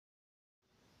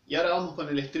Y ahora vamos con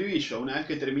el estribillo. Una vez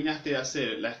que terminaste de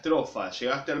hacer la estrofa,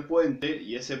 llegaste al puente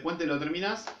y ese puente lo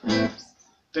terminás,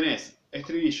 tenés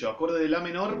estribillo, acorde de la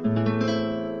menor,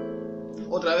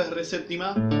 otra vez re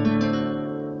séptima,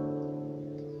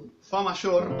 fa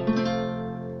mayor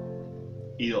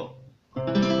y do.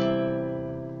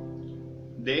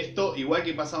 De esto, igual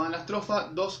que pasaba en la estrofa,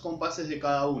 2 compases de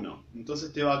cada uno.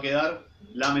 Entonces te va a quedar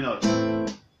la menor,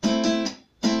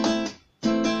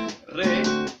 re,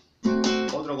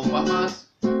 otro compás más,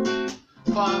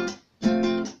 fa,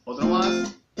 otro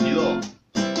más y do.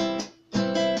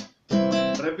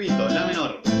 Repito, la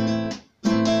menor,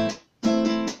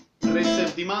 re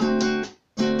séptima,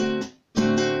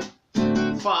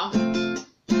 fa,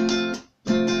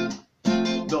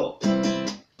 do.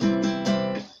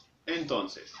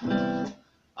 Entonces,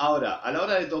 ahora, a la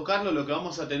hora de tocarlo, lo que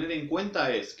vamos a tener en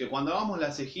cuenta es que cuando hagamos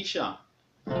la cejilla,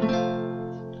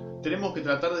 tenemos que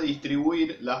tratar de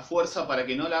distribuir la fuerza para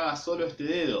que no la haga solo este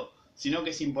dedo, sino que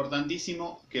es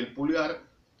importantísimo que el pulgar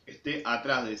esté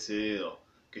atrás de ese dedo,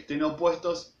 que estén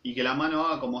opuestos y que la mano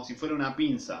haga como si fuera una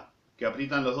pinza, que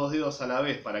aprietan los 2 dedos a la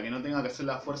vez para que no tenga que hacer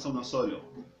la fuerza uno solo.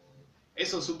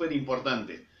 Eso es súper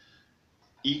importante.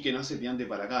 Y que no se te ande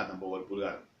para acá tampoco el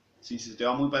pulgar. Si se te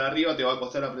va muy para arriba te va a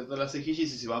costar apretar la cejilla, y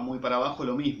si se va muy para abajo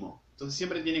lo mismo. Entonces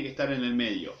siempre tiene que estar en el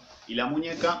medio. Y la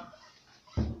muñeca,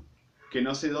 que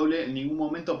no se doble en ningún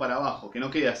momento para abajo, que no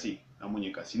quede así la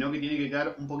muñeca, sino que tiene que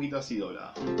quedar un poquito así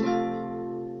doblada.